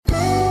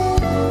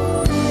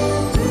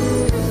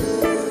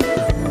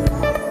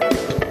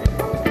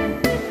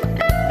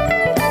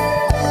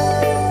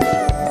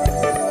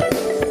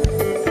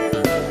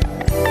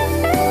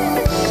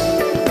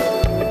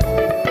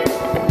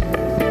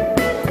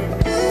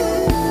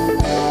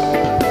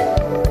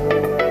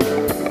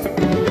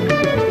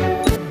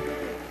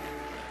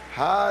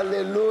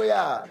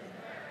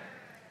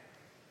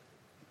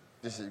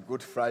This is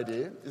Good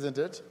Friday, isn't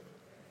it?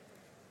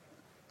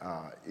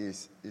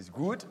 It's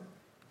good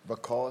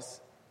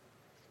because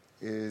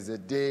it is a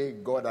day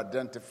God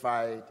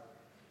identified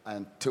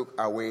and took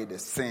away the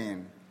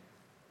sin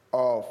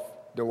of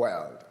the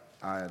world.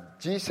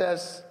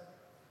 Jesus'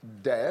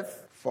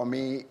 death, for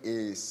me,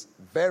 is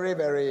very,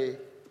 very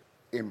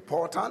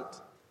important.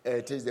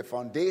 It is the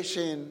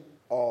foundation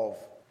of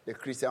the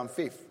Christian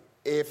faith.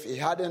 If he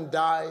hadn't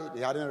died,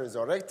 he hadn't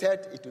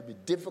resurrected, it would be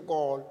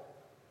difficult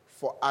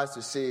for us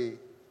to say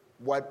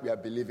what we are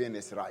believing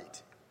is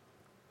right.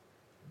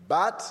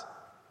 But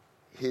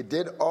he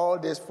did all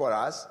this for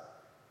us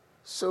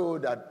so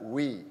that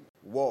we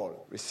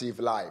will receive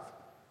life.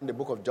 In the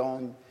book of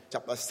John,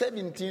 chapter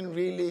 17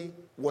 really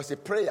was a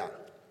prayer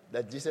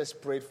that Jesus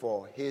prayed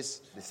for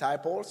his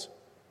disciples.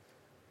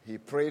 He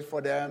prayed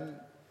for them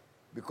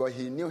because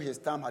he knew his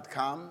time had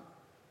come.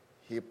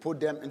 He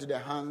put them into the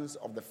hands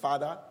of the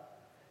Father.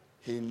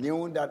 He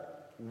knew that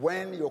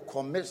when you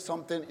commit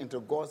something into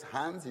God's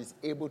hands, he's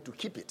able to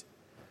keep it.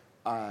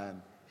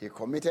 And he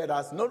committed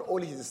us, not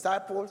only his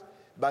disciples,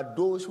 but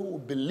those who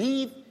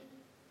believe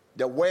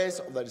the words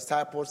of the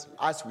disciples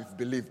as we've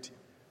believed.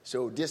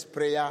 So this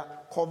prayer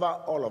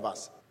covers all of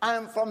us.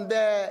 And from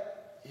there,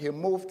 he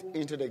moved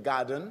into the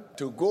garden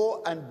to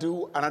go and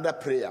do another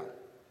prayer.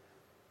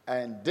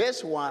 And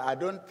this one, I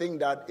don't think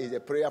that is a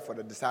prayer for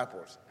the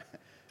disciples.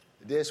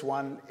 This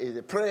one is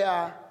a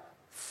prayer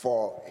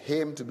for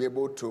him to be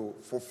able to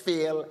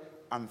fulfill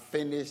and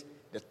finish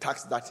the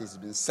task that he's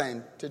been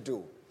sent to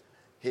do.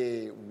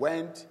 He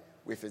went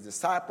with his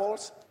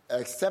disciples,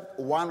 except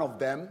one of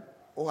them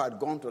who had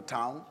gone to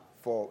town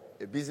for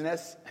a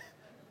business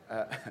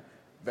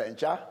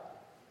venture.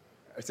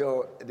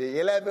 So the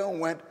 11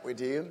 went with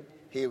him.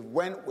 He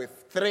went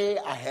with 3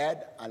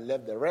 ahead and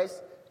left the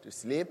rest to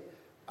sleep.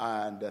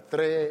 And the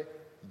 3,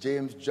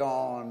 James,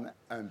 John,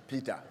 and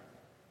Peter.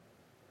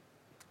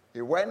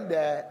 He went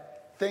there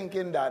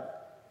thinking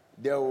that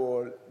there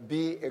will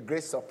be a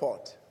great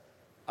support.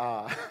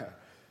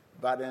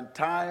 But in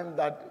time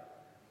that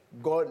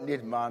God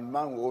needs man,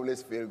 man will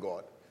always fail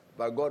God.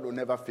 But God will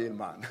never fail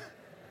man.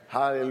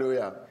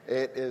 Hallelujah.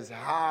 It is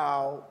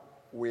how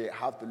we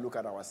have to look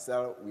at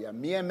ourselves. We are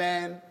mere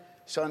men.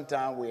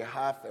 Sometimes we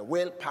have a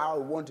willpower.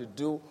 We want to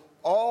do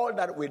all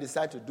that we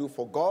decide to do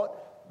for God.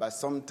 But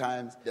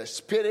sometimes the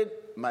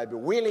spirit might be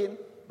willing,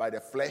 but the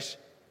flesh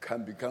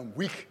can become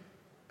weak.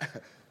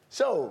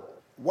 So,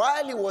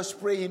 while he was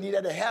praying, he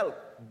needed help.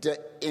 The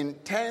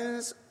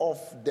intense of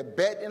the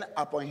burden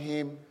upon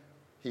him,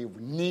 he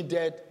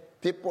needed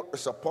people to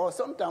support.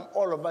 Sometimes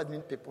all of us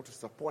need people to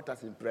support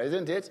us in prayer,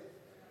 isn't it?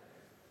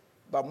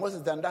 But most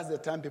of the time, that's the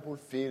time people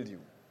fail you.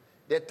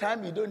 The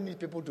time you don't need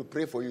people to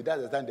pray for you,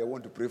 that's the time they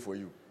want to pray for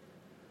you.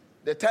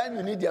 The time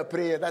you need their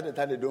prayer, that's the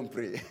time they don't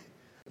pray.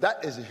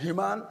 That is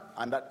human,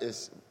 and that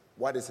is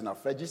what is in our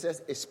flesh.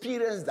 Jesus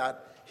experienced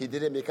that. He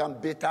didn't become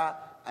bitter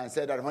and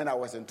said that when I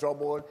was in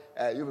trouble,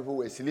 you people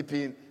were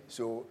sleeping,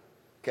 so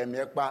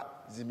kemiekpa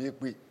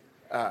zimikwi.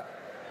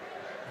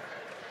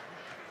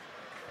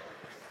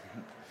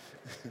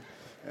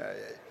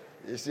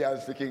 You see, I'm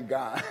speaking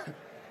Ghana.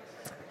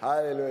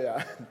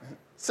 Hallelujah.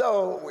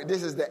 So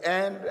this is the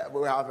end.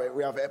 We have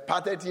a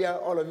parted here.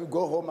 All of you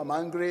go home. I'm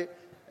angry.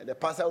 And the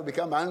pastor will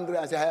become angry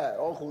and say, "Hey,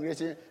 all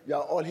congregation, you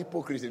are all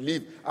hypocrites.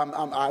 Leave.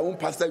 I won't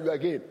pastor you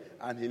again."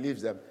 And he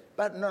leaves them.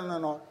 But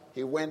no.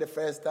 He went the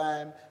first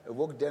time. He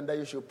woke them that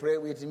you should pray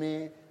with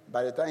me.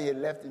 By the time he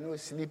left,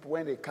 sleep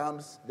when it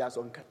comes, there's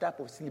some type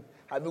of sleep.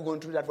 Have you gone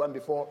through that one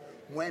before?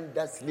 When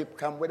that sleep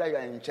comes, whether you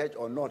are in church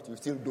or not, you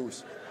still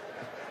doze.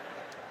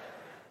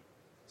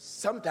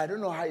 Sometimes I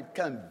don't know how it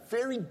comes.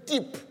 Very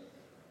deep.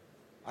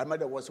 I remember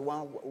there was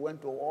one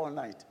went to all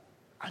night.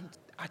 And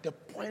at a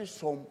point,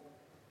 some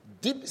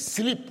deep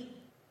sleep.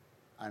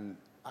 And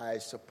I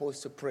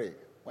supposed to pray.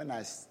 When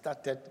I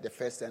started the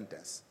first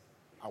sentence,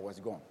 I was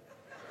gone.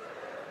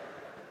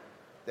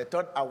 They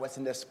thought I was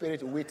in the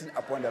spirit waiting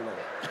upon the Lord.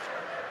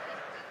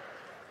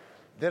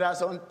 There are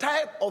some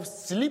type of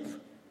sleep.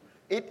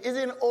 It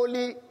isn't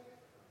only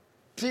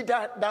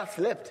Peter that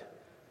slept.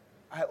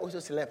 I also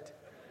slept.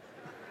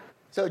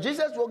 So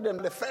Jesus woke them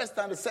the first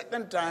time, the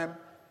second time,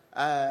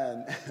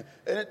 and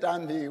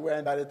anytime he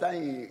went, by the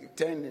time he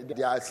turned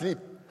their sleep,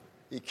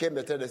 he came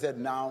and said,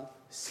 "Now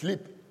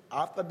sleep."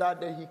 After that,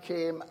 then he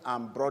came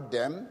and brought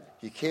them.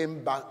 He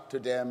came back to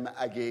them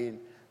again,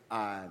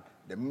 and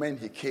the moment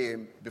he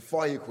came,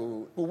 before he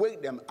could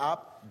wake them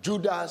up,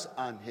 Judas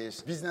and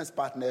his business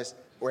partners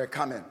were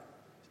coming.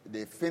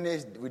 They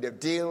finished with the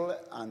deal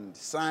and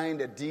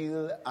signed the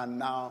deal, and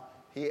now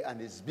he and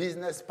his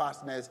business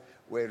partners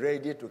were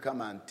ready to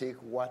come and take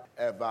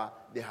whatever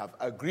they have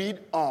agreed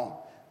on.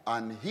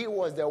 And he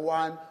was the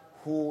one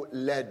who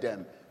led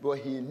them. But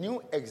he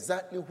knew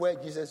exactly where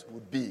Jesus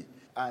would be.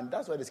 And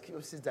that's why the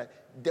scripture says that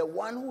the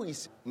one who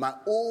is my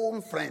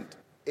own friend,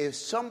 if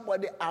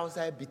somebody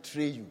outside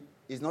betray you,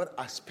 is not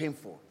as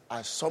painful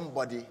as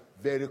somebody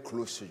very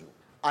close to you.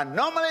 And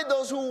normally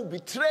those who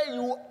betray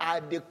you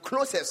are the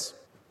closest.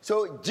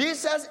 So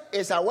Jesus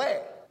is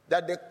aware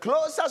that the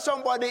closer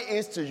somebody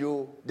is to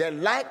you, the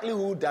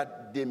likelihood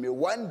that that they may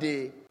one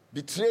day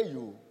betray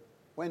you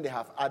when they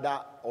have other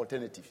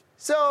alternatives.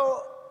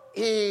 So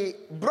he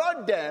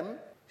brought them.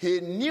 He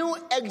knew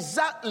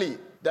exactly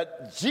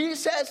that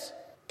Jesus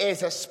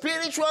is a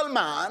spiritual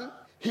man.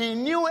 He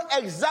knew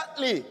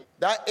exactly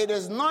that it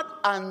is not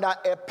under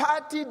a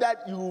party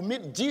that you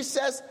meet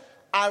Jesus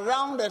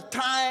around the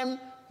time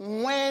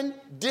when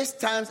these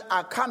times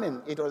are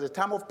coming. It was the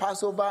time of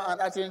Passover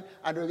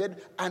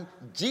and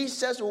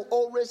Jesus will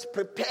always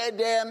prepare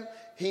them.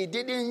 He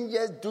didn't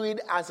just do it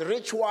as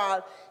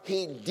ritual.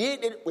 He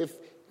did it with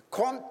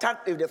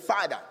contact with the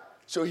Father.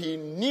 So he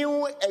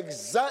knew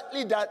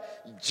exactly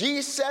that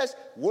Jesus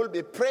will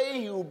be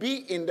praying. He will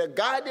be in the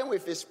garden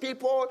with his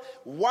people.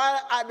 While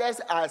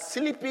others are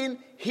sleeping,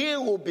 he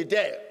will be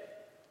there.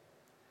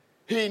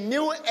 He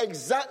knew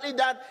exactly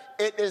that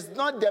it is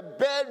not the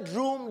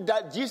bedroom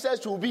that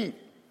Jesus will be.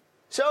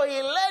 So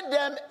he led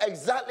them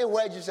exactly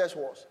where Jesus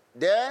was.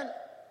 Then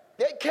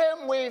they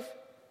came with,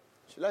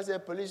 should I say,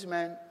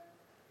 policemen.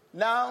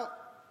 Now,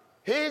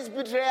 his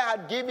betrayer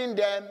had given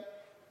them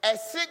a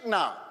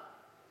signal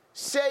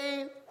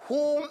saying,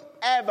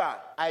 whomever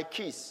I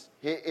kiss,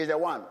 he is the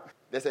one.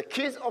 There's a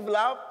kiss of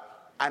love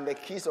and a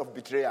kiss of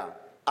betrayal.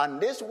 And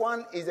this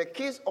one is a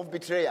kiss of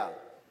betrayal.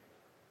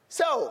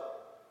 So,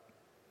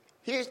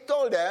 he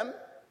told them,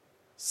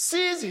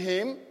 seize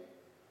him,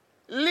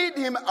 lead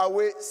him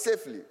away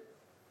safely.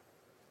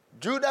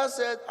 Judas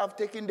said, I've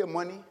taken the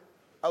money.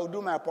 I will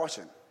do my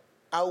portion.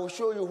 I will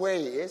show you where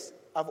he is.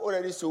 I've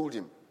already sold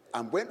him.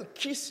 I'm going to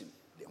kiss him.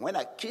 Then when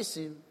I kiss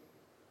him,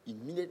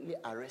 immediately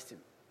arrest him.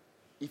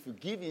 If you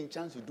give him a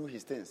chance to do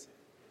his things,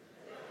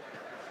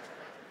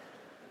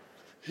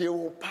 he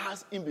will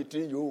pass in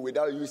between you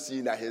without you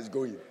seeing that he's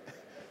going.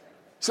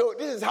 So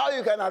this is how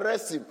you can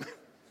arrest him.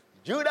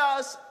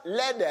 Judas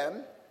led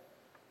them.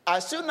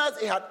 As soon as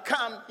he had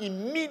come,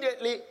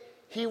 immediately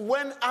he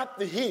went up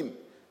to him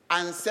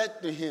and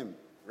said to him,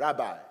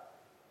 Rabbi,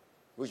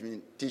 which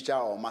means teacher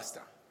or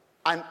master,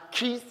 and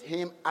kissed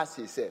him as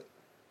he said.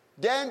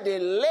 Then they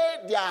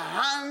laid their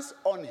hands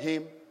on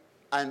him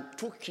and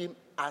took him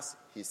as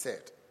he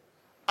said.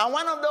 And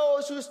one of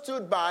those who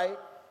stood by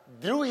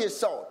drew his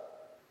sword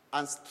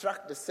and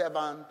struck the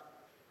servant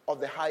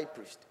of the high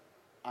priest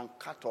and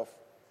cut off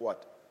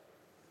what?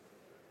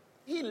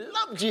 He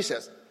loved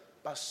Jesus,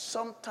 but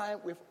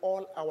sometimes with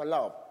all our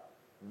love,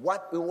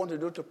 what we want to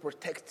do to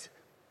protect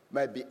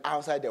might be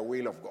outside the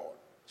will of God.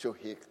 So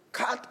he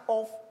cut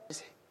off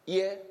his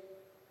ear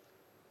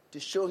to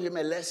show him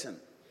a lesson.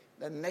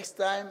 The next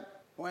time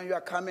when you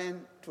are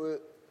coming to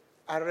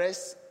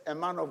arrest a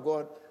man of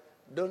God,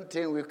 don't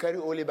think we carry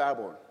Holy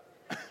Bible.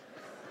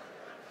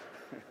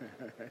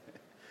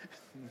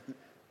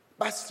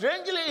 But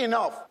strangely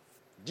enough,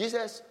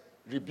 Jesus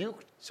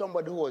rebuked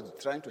somebody who was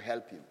trying to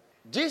help him.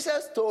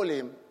 Jesus told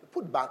him,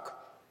 put back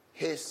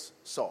his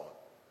sword,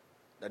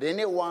 that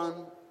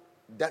anyone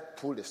that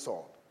pulled the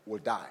sword will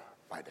die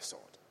by the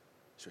sword.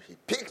 So he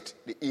picked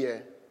the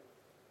ear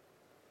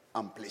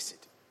and placed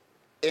it.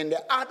 In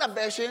the other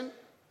version,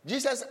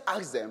 Jesus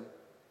asked them,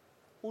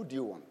 who do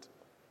you want?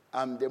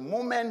 And the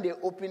moment they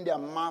opened their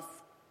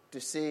mouth to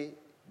say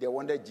they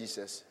wanted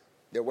Jesus,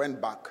 they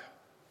went back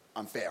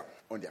and fell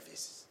on their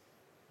faces.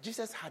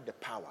 Jesus had the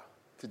power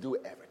to do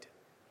everything.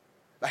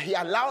 But he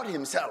allowed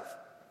himself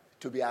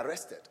to be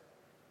arrested.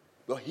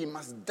 But he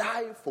must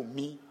die for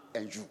me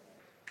and you.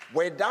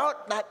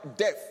 Without that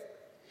death,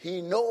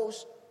 he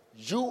knows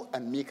you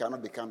and me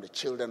cannot become the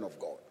children of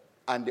God.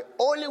 And the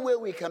only way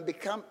we can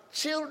become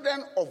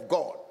children of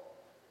God,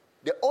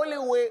 the only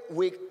way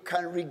we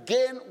can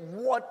regain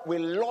what we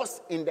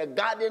lost in the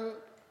garden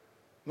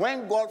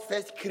when God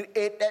first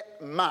created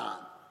man,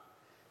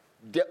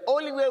 the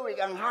only way we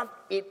can have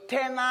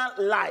eternal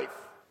life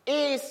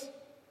is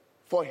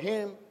for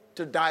him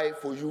to die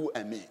for you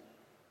and me.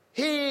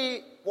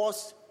 He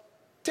was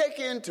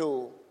taken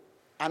to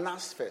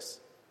Annas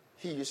first.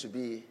 He used to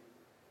be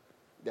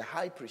the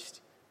high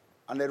priest.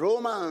 And the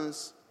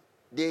Romans,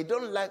 they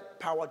don't like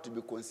power to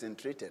be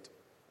concentrated.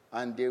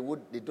 And they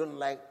don't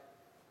like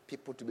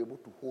people to be able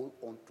to hold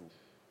on to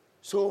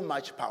so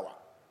much power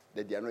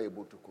that they are not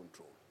able to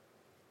control.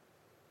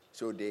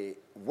 So they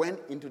went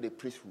into the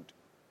priesthood,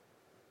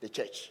 the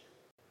church,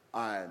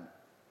 and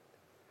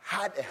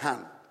had a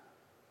hand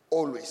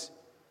always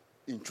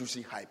in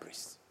choosing high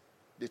priests.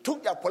 They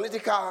took their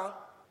political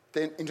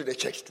thing into the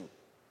church too.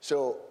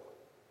 So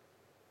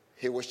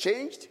he was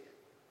changed,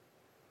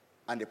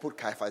 and they put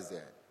Caiaphas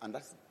there. And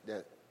that's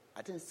the,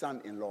 I think,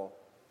 son-in-law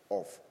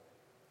of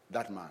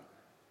that man.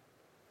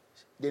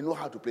 They know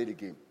how to play the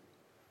game.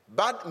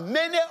 But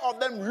many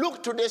of them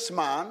looked to this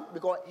man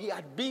because he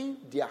had been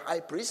their high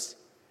priest.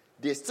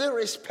 They still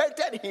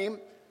respected him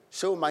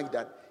so much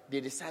that they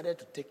decided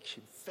to take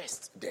him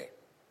first there.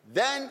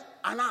 Then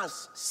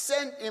Annas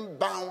sent him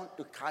bound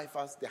to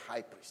Caiaphas, the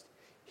high priest.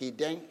 He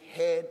then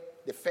had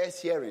the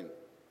first hearing.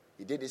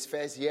 He did his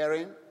first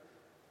hearing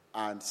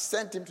and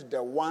sent him to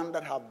the one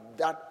that had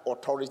that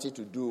authority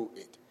to do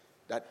it.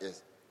 That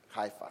is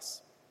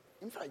Caiaphas.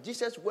 In fact,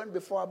 Jesus went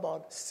before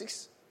about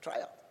 6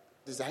 trials.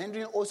 The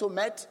Sanhedrin also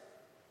met.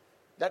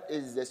 that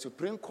is the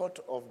Supreme Court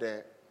of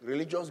the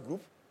religious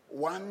group.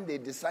 When they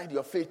decide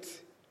your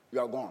fate, you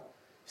are gone.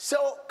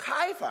 So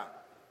Caiaphas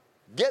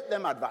gave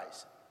them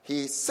advice.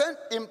 He sent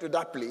him to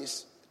that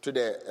place, to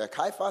the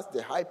Caiaphas,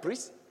 the high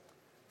priest,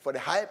 for the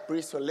high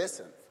priest to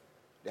listen.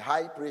 The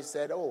high priest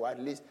said,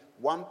 at least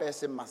one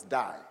person must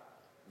die,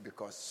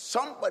 because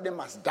somebody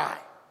must die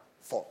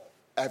for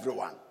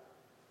everyone.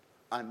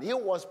 And he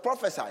was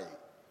prophesying.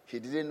 He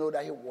didn't know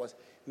that he was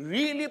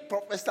really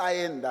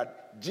prophesying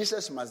that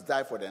Jesus must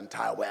die for the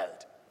entire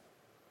world.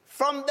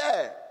 From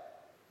there,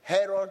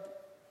 Herod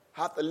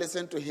had to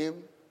listen to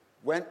him,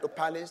 went to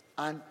Pilate,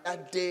 and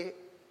that day,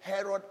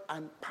 Herod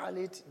and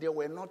Pilate, they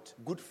were not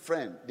good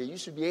friends. They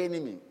used to be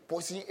enemy,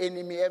 posing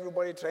enemy,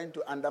 everybody trying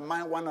to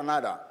undermine one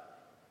another.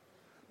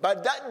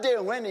 But that day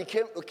when it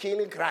came to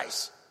killing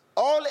Christ,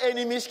 all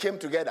enemies came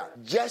together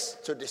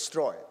just to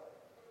destroy.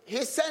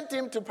 He sent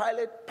him to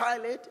Pilate.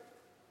 Pilate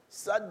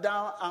sat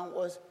down and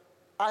was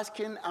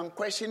asking and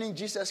questioning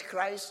Jesus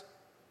Christ.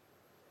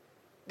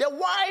 The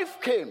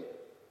wife came.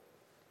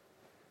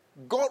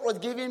 God was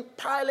giving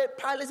Pilate.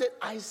 Pilate said,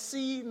 I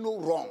see no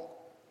wrong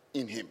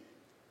in him.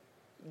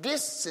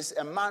 This is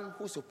a man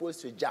who's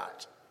supposed to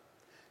judge.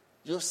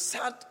 You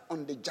sat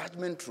on the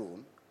judgment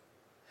throne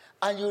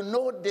and you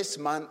know this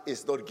man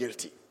is not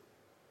guilty.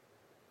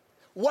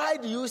 Why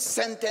do you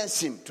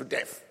sentence him to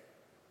death?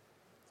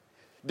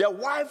 The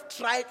wife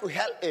tried to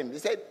help him. He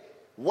said,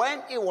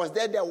 when he was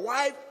there, the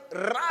wife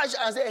rushed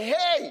and said,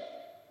 hey,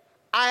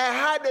 I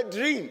had a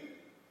dream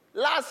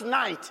last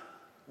night.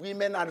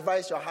 Women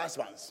advise your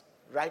husbands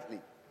rightly.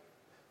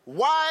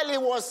 While he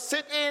was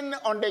sitting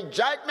on the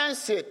judgment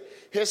seat,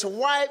 his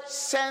wife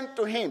sent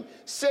to him,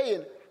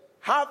 saying,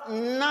 have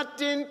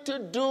nothing to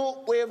do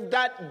with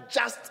that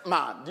just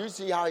man. Do you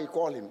see how he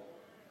called him?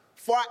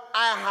 For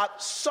I have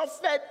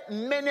suffered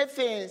many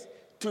things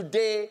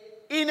today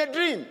in a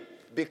dream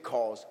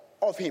because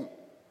of him.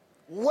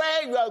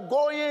 Where you are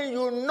going,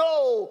 you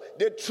know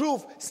the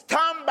truth.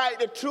 Stand by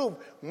the truth.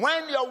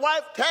 When your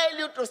wife tells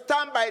you to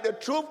stand by the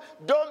truth,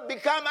 don't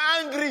become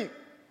angry.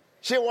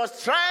 She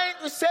was trying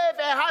to save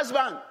her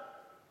husband.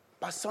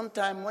 But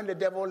sometimes when the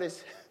devil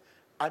is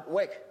at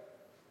work,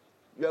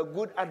 your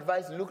good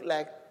advice look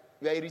like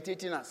you are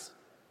irritating us.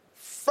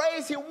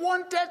 First, he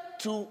wanted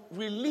to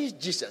release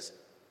Jesus.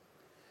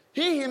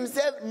 He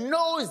himself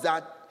knows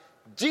that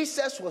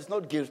Jesus was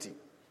not guilty.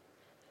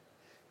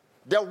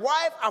 The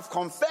wife have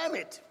confirmed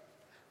it.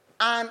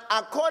 And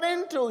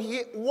according to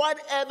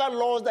whatever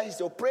laws that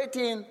he's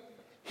operating,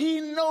 he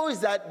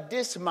knows that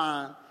this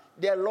man,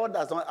 the law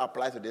does not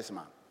apply to this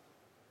man.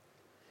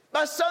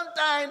 But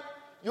sometimes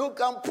you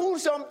can pull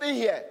something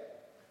here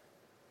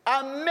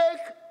and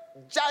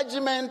make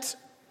judgment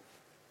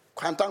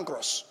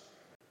cantankerous.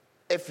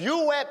 If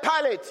you were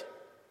Pilate,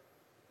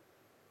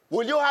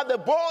 will you have the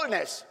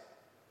boldness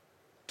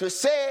to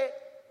say,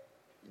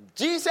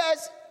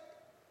 Jesus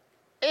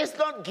is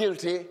not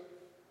guilty,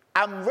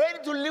 I'm ready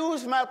to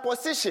lose my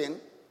position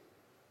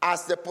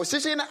as the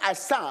position I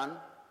stand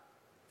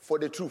for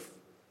the truth?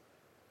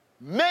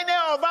 Many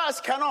of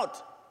us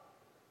cannot.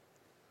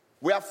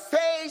 We are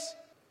faced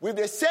with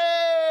the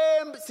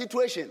same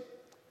situation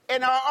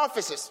in our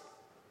offices,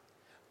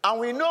 and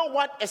we know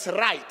what is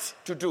right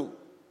to do.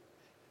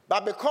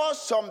 But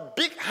because some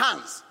big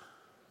hands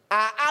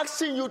are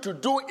asking you to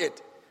do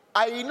it,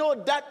 I know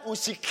that will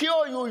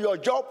secure you your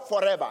job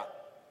forever.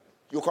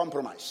 You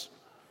compromise.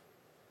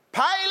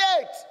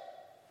 Pilate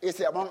is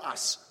among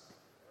us.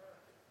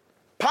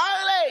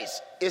 Pilate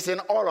is in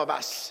all of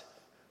us.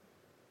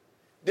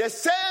 The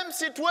same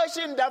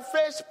situation that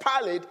faced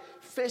Pilate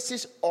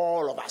faces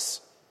all of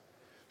us.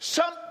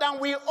 Sometimes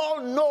we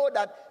all know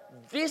that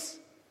this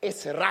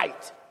is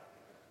right.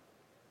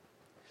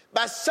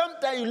 But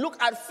sometimes you look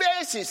at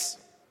faces.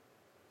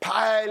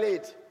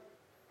 Pilate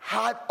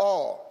had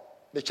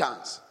all the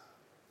chance.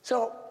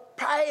 So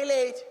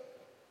Pilate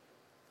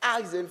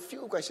asked a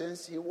few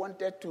questions. He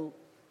wanted to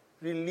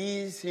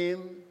release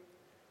him.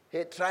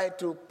 He tried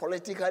to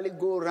politically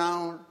go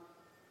around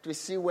to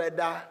see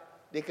whether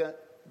they can.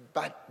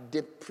 But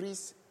the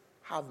priests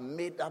have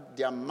made up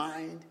their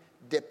mind.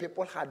 The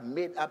people had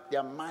made up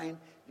their mind.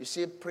 You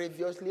see,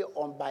 previously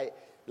by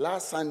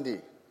last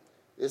Sunday,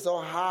 you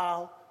saw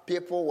how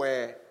people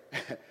were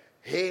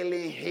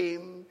hailing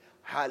him,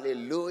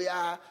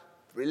 hallelujah,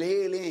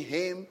 hailing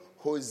him,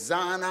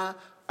 Hosanna,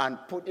 and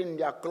putting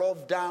their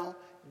cloth down.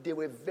 They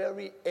were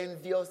very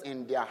envious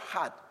in their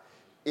heart.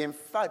 In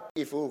fact,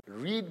 if you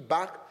read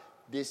back,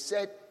 they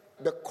said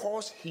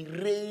because he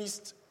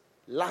raised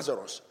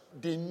Lazarus,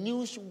 the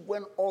news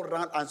went all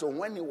around. And so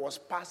when he was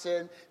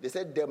passing, they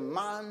said the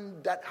man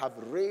that have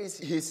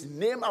raised, his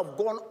name have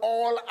gone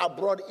all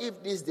abroad.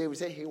 If this, they would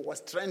say he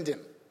was trending.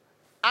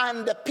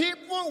 And the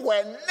people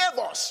were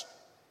nervous.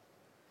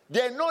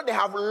 They know they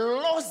have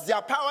lost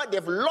their power.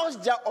 They've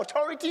lost their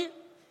authority.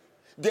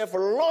 They've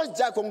lost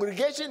their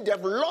congregation.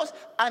 They've lost,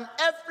 and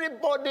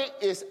everybody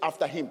is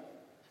after him.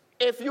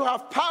 If you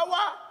have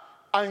power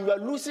and you are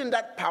losing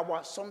that power,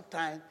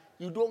 sometimes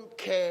you don't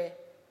care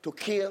to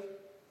kill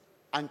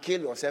and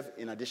kill yourself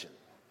in addition.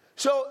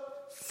 So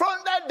from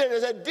that day, they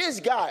said, this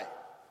guy,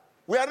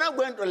 we are not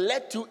going to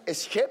let you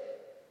escape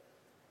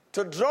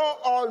to draw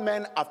all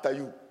men after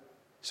you.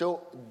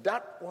 So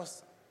that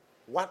was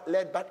what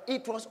led, but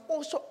it was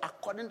also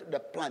according to the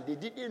plan. They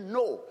didn't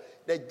know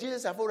that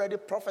Jesus had already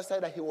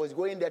prophesied that he was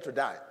going there to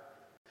die.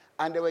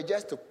 And they were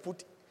just to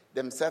put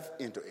themselves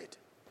into it.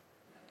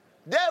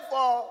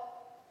 Therefore,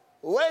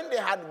 when they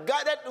had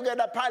gathered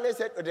together, Pilate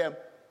said to them,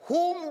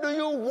 whom do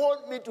you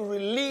want me to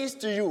release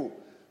to you?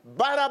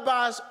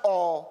 Barabbas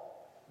or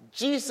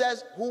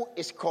Jesus, who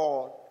is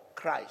called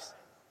Christ?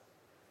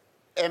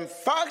 In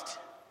fact,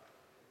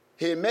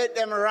 he made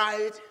them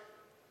write,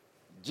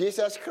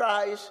 Jesus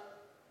Christ,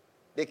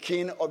 the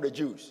King of the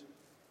Jews.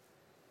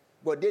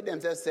 But they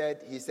themselves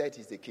said, he said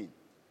he's the king.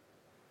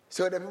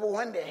 So the people,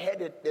 when they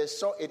heard it, they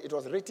saw it. It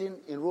was written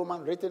in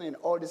Roman, written in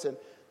all this, and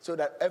so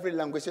that every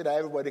language, so that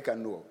everybody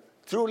can know.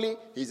 Truly,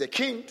 he's the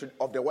king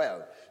of the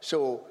world.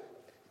 So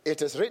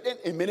it is written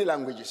in many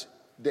languages,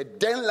 the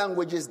 10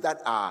 languages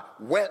that are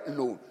well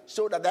known,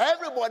 so that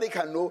everybody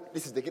can know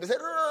this is the king. They said,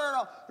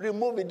 no,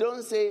 remove it.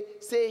 Don't say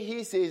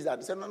he says that.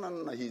 They said,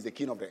 no, he's the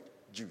king of the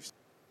Jews.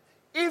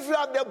 If you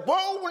have the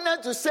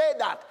boldness to say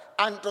that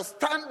and to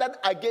stand that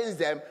against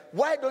them,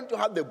 why don't you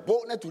have the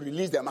boldness to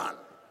release the man?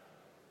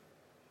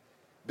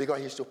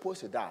 Because he's supposed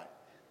to die.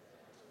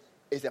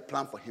 It's a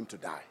plan for him to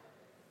die.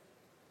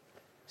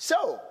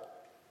 So,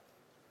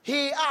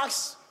 he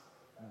asks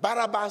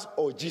Barabbas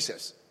or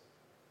Jesus.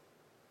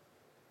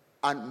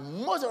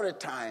 And most of the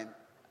time,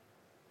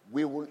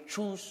 we will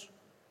choose,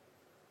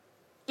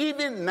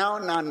 even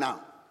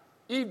now,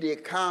 if they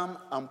come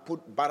and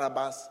put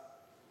Barabbas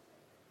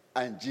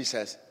and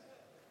Jesus,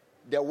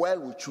 the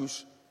world will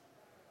choose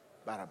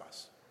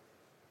Barabbas.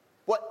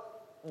 But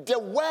the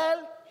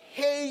world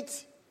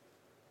hates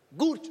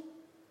good.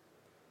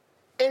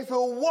 If we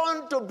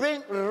want to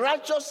bring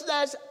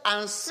righteousness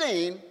and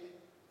sin,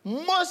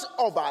 most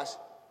of us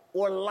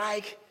would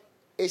like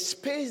a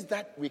space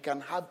that we can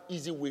have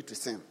easy way to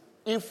sin.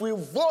 If we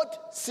vote,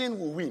 sin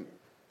will win.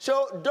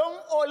 So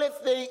don't only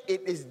think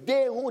it is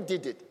they who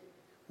did it.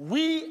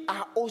 We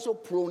are also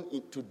prone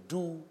to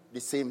do the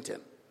same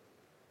thing.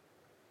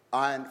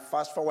 And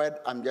fast forward,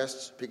 I'm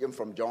just speaking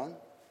from John.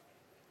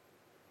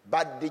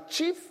 But the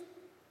chief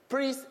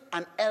priests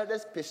and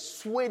elders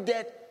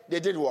persuaded, they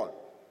did what?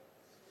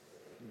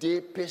 They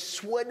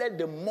persuaded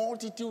the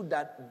multitude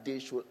that they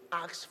should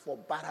ask for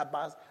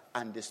Barabbas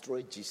and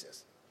destroy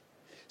Jesus.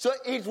 So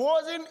it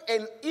wasn't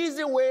an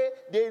easy way.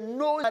 They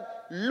know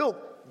that,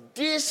 look,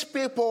 these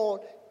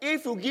people,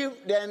 if you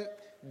give them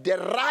the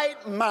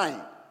right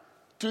mind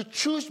to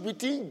choose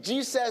between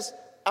Jesus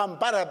and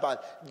Barabbas,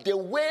 the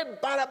way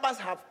Barabbas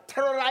have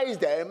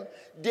terrorized them,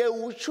 they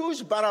will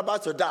choose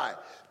Barabbas to die.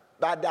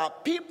 But there are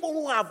people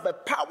who have the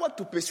power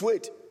to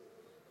persuade.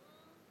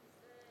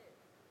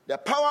 The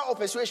power of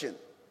persuasion.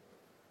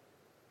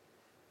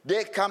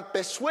 They can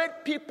persuade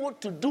people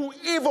to do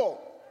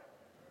evil.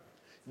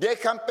 They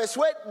can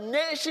persuade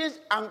nations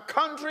and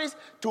countries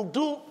to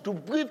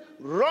give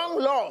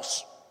wrong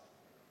laws.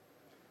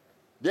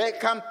 They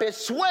can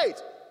persuade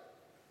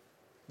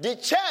the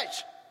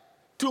church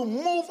to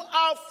move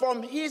out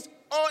from his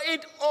or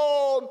its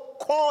own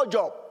core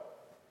job.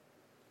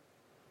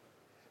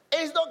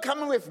 It's not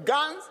coming with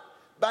guns,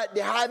 but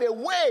they have a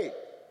way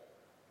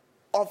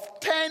of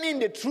turning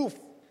the truth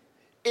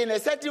in a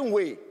certain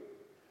way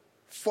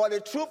for the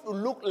truth to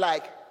look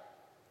like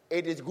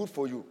it is good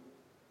for you.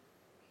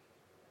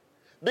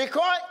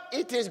 Because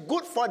it is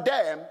good for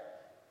them,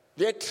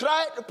 they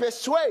try to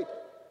persuade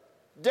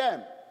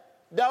them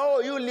that,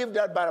 oh, you leave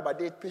that Barabbas.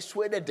 They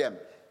persuaded them.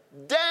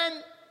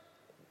 Then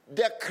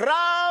the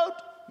crowd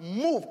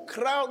moved.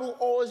 Crowd will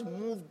always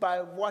move by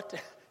what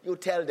you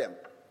tell them.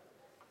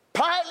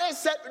 Pilate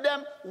said to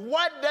them,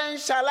 what then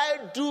shall I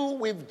do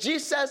with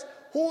Jesus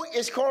who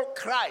is called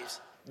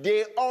Christ?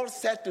 They all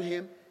said to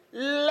him,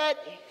 let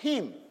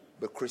him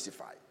be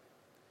crucified.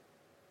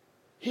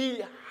 He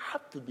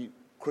had to be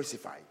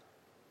crucified.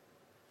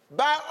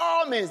 By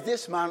all means,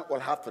 this man will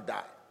have to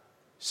die.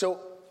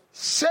 So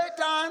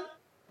Satan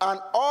and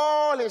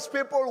all his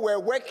people were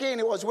working.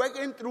 He was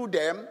working through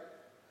them,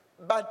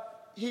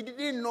 but he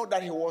didn't know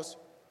that he was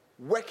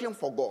working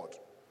for God.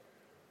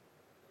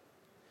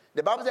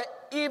 The Bible said,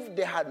 if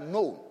they had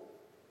known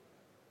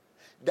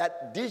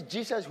that this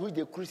Jesus who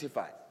they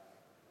crucified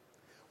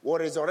will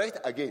resurrect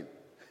again.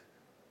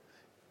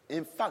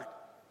 In fact,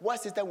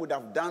 what Satan would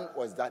have done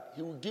was that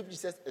he would give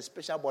Jesus a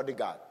special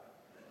bodyguard,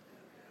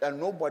 that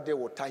nobody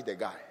will touch the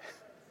guy,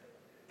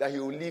 that he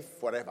will live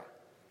forever.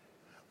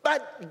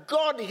 But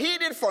God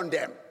hid it from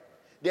them.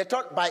 They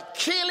thought by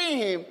killing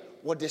him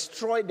would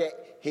destroy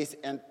his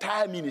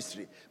entire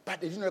ministry.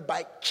 But they didn't know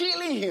by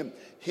killing him,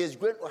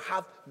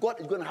 God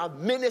is going to have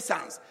many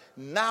sons.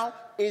 Now,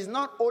 it's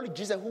not only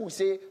Jesus who will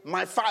say,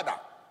 my Father.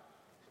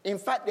 In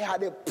fact, they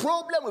had a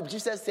problem with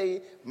Jesus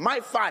saying, my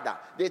Father.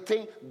 They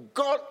think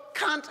God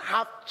can't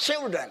have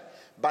children.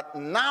 But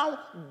now,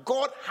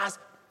 God has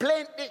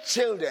plenty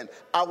children.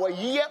 Our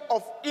year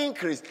of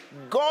increase.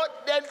 God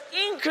then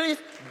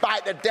increased by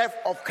the death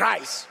of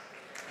Christ.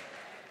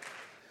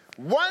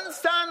 one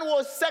son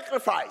was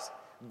sacrificed.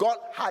 God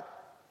had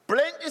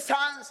plenty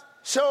sons.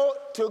 So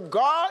to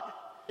God,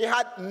 he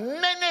had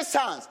many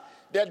sons.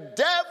 The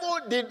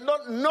devil did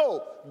not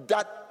know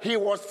that he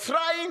was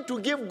trying to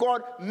give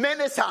God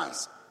many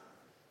sons.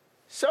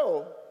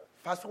 So,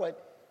 fast forward,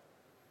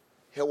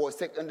 he was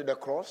taken to the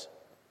cross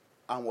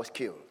and was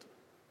killed.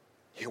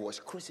 He was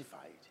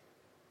crucified.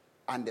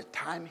 And the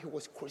time he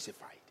was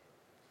crucified,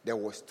 there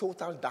was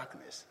total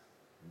darkness.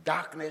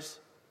 Darkness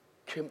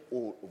came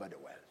all over the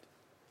world.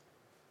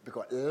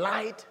 Because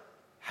light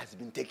has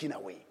been taken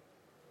away.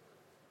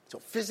 So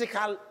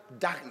physical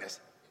darkness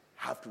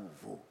have to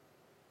move.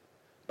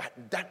 But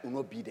that will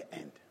not be the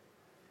end.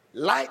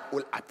 Light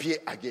will appear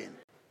again.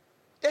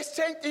 The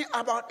strange thing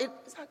about it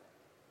is that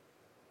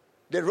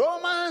the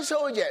Roman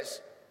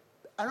soldiers,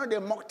 I know they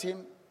mocked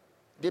him,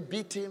 they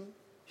beat him,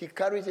 he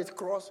carried his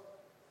cross,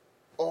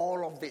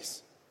 all of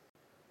this.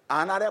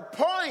 And at a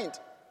point,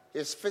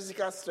 his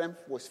physical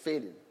strength was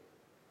failing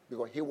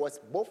because he was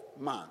both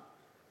man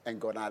and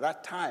God. At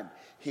that time,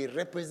 he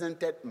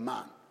represented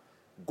man.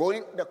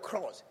 Going the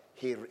cross,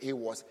 he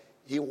was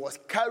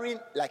carrying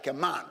like a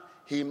man.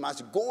 He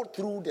must go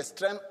through the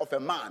strength of a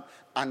man.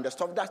 And the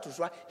stuff that's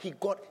why he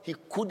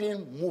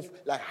couldn't move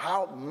like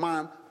how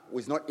man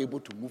was not able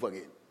to move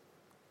again.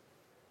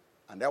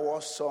 And there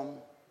was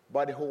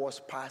somebody who was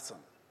passing.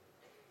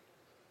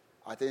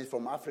 I think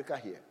from Africa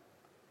here.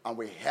 And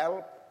we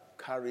helped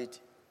carry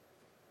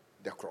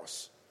the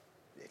cross.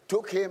 They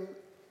took him,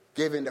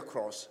 gave him the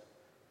cross.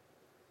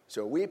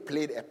 So we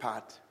played a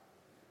part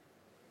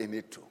in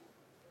it too.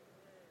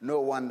 No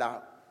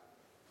wonder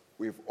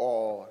we've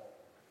all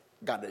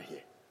gathered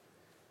here.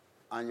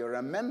 And you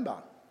remember,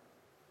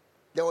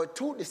 there were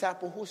 2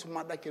 disciples whose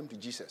mother came to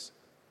Jesus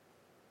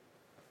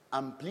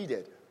and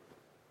pleaded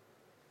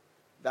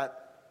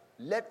that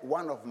let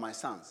one of my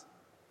sons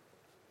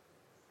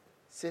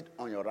sit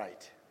on your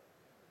right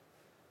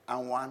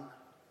and one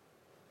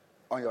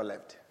on your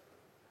left.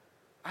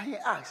 And he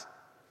asked,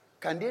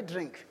 can they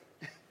drink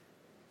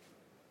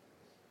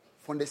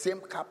from the same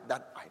cup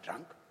that I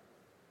drank?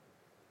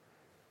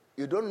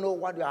 You don't know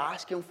what you are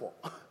asking for.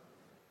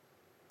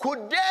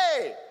 Could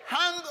they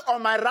hang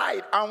on my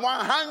right and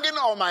one hanging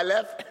on my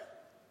left?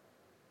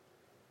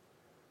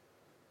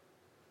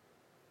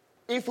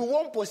 If you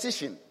want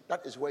position,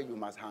 that is where you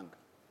must hang.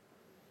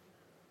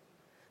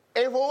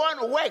 If you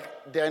want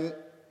work, then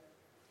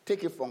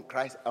take it from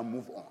Christ and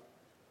move on.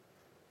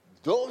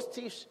 Those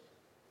thieves,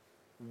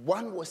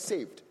 one was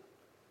saved.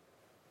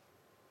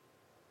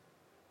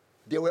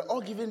 They were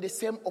all given the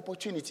same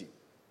opportunity.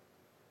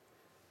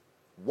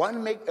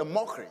 One made a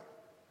mockery,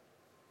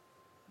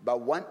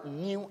 but one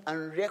knew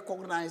and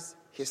recognized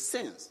his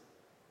sins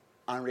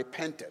and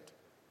repented.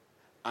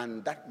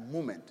 And that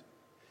moment,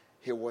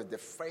 he was the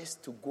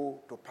first to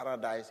go to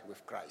paradise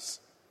with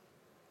Christ.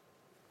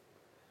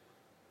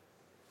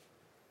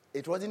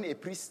 It wasn't a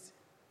priest.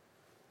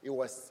 It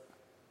was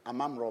a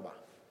man robber,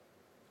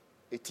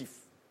 a thief.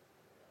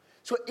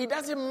 So it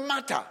doesn't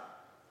matter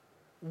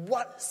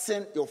what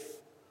sin you've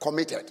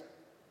committed.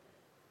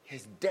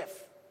 His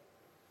death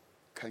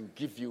can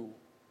give you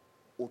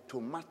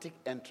automatic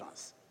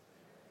entrance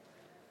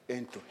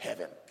into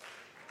heaven.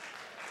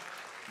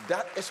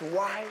 That is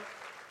why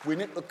we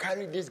need to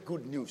carry this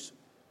good news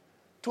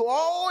to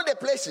all the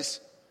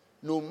places,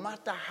 no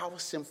matter how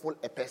sinful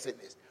a person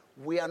is.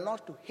 We are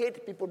not to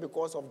hate people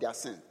because of their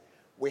sins.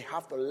 We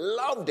have to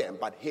love them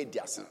but hate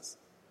their sins.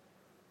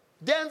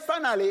 Then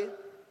finally,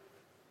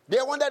 they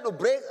wanted to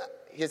break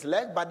his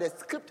leg, but the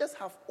scriptures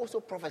have also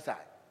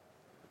prophesied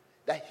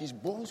that his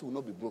bones will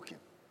not be broken.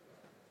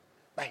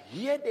 But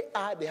here they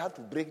are, they have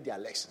to break their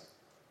legs.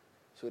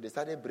 So they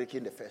started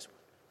breaking the first one.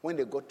 When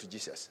they got to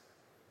Jesus,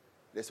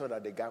 they saw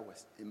that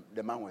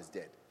the man was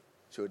dead.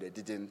 So they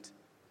didn't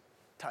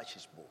touch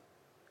his bone.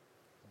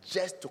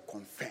 Just to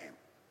confirm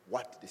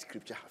what the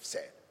scripture have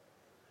said.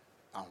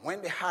 And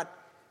when they had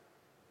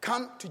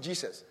come to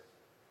Jesus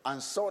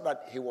and saw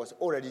that he was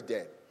already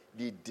dead,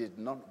 they did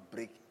not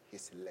break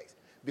his legs.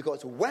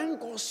 Because when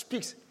God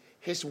speaks,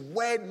 his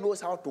word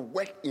knows how to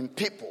work in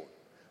people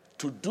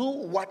to do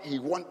what he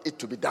wants it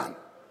to be done.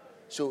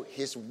 So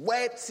his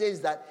word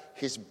says that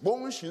his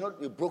bones should not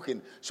be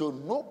broken. So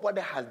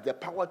nobody has the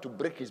power to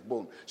break his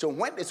bone. So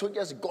when the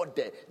soldiers got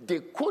there, they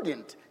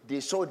couldn't. They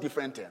saw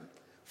different things.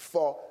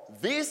 For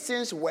these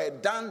things were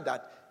done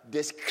that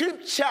the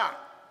scripture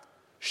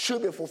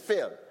should be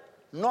fulfilled.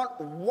 Not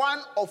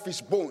one of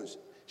his bones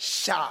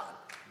shall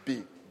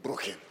be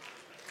broken.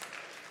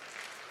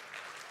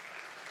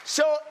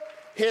 So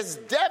his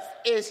death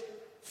is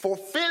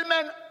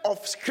fulfillment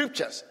of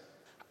scriptures.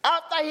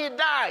 After he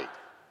died,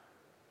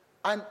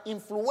 an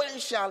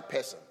influential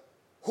person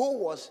who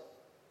was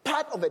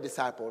part of the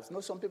disciples. You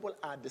know, some people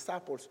are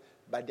disciples,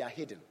 but they are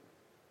hidden.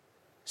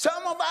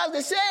 Some of us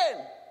the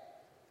same.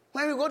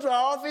 When we go to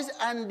our office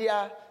and they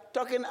are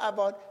talking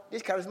about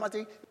this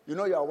charismatic, you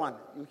know you are one.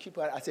 You keep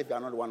it as if you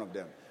are not one of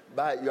them,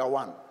 but you are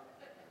one.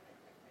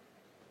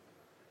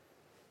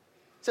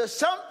 So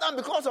sometimes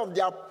because of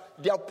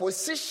their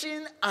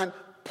position and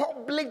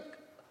public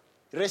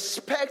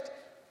respect,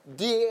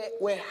 they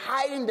were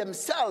hiding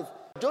themselves.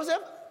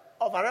 Joseph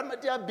of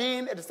Arimathea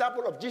being a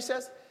disciple of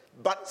Jesus,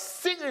 but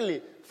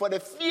secretly, for the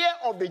fear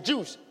of the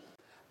Jews,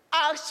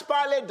 asked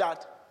Pilate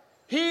that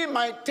he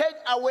might take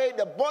away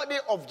the body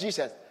of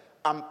Jesus.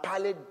 And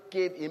Pilate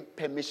gave him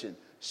permission.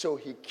 So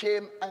he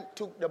came and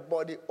took the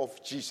body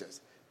of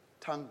Jesus.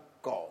 Thank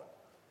God.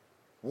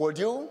 Would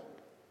you,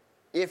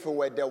 if you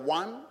were the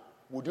one,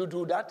 would you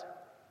do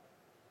that?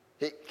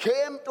 He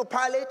came to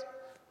Pilate,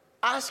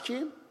 asked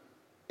him.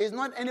 It's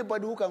not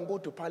anybody who can go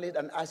to Pilate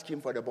and ask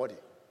him for the body.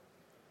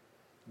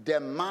 The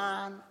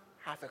man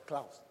has a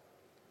clause.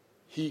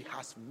 He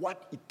has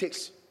what it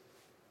takes.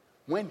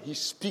 When he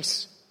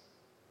speaks,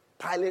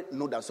 Pilate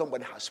knows that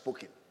somebody has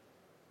spoken.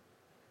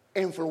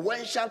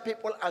 Influential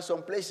people are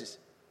some places.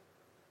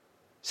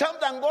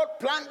 Sometimes God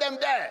planned them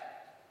there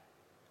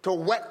to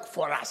work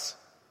for us.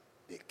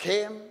 They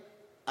came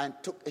and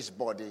took his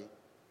body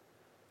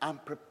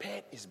and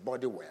prepared his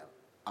body well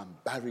and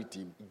buried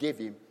him, gave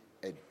him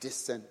a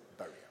decent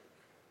burial.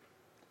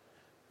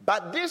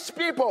 But these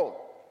people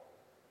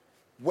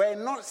were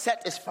not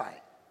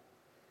satisfied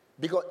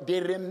because they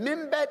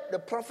remembered the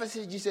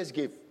prophecies Jesus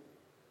gave.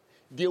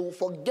 They will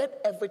forget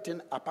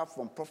everything apart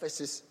from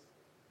prophecies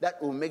that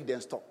will make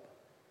them stop.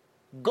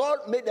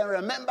 God made them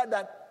remember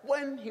that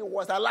when he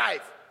was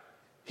alive,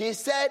 he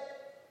said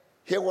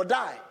he will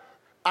die.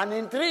 And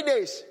in 3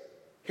 days,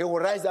 he will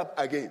rise up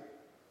again.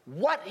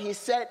 What he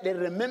said, they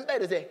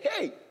remembered. They said,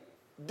 hey,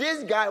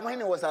 this guy, when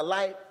he was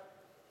alive,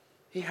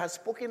 he has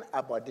spoken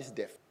about this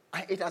death.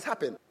 And it has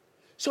happened.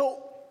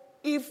 So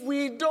if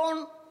we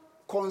don't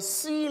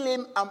conceal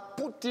him and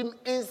put him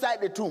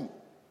inside the tomb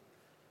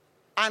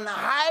and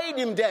hide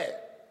him there,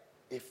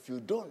 if you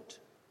don't,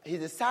 his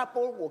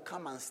disciple will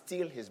come and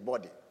steal his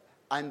body.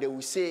 And they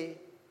will say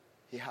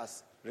he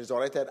has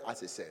resurrected as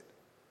he said.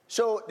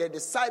 So they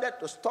decided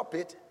to stop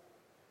it.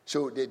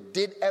 So they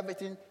did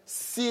everything,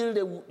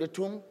 sealed the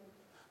tomb,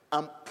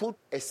 and put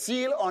a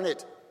seal on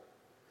it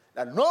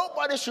that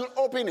nobody should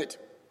open it.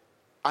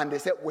 And they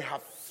said, we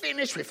have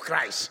finished with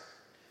Christ.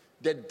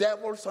 The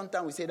devil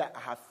sometimes will say that I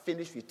have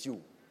finished with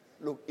you.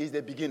 Look, it's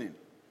the beginning.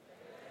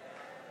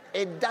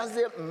 It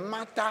doesn't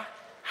matter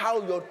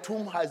how your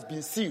tomb has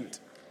been sealed.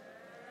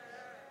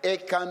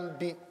 It can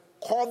be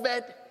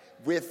covered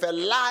with a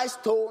live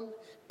stone.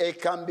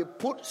 It can be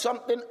put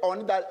something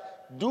on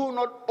that do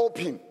not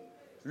open.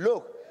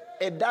 Look,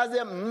 it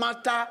doesn't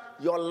matter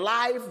your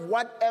life,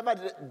 whatever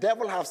the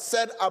devil has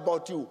said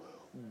about you.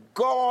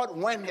 God,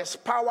 when his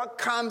power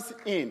comes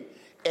in,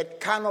 it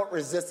cannot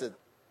resist it.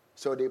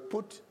 So they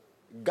put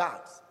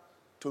guards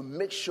to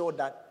make sure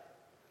that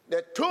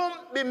the tomb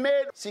be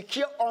made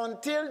secure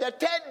until the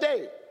third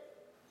day,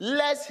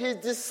 lest his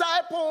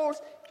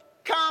disciples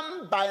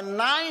come by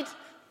night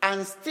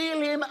and steal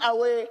him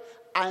away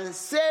and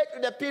say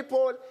to the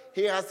people,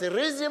 he has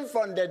risen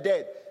from the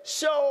dead.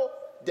 So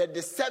the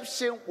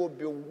deception will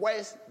be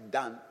worse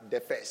than the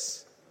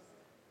first.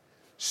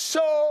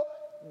 So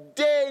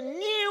they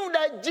knew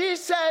that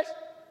Jesus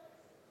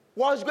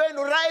was going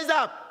to rise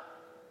up.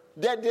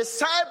 The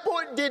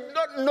disciple did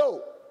not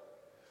know,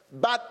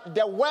 but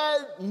the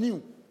world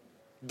knew.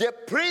 The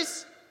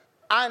priests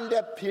and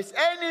his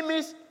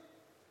enemies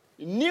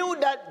knew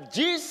that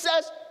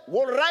Jesus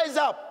would rise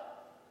up.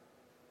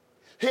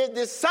 His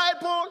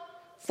disciple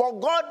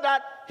forgot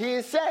that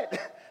he said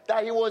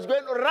that he was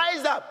going to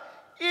rise up.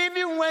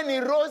 Even when he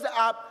rose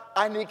up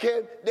and he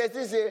came, they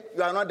still say,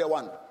 you are not the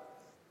one.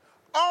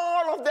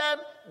 All of them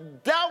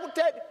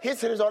doubted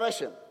his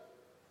resurrection.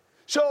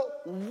 So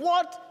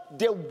what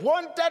they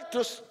wanted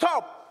to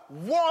stop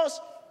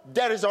was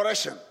the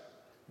resurrection.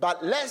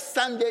 But let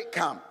Sunday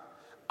come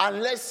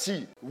and let's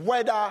see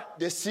whether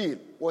the seal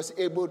was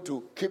able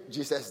to keep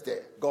Jesus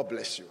there. God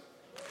bless you.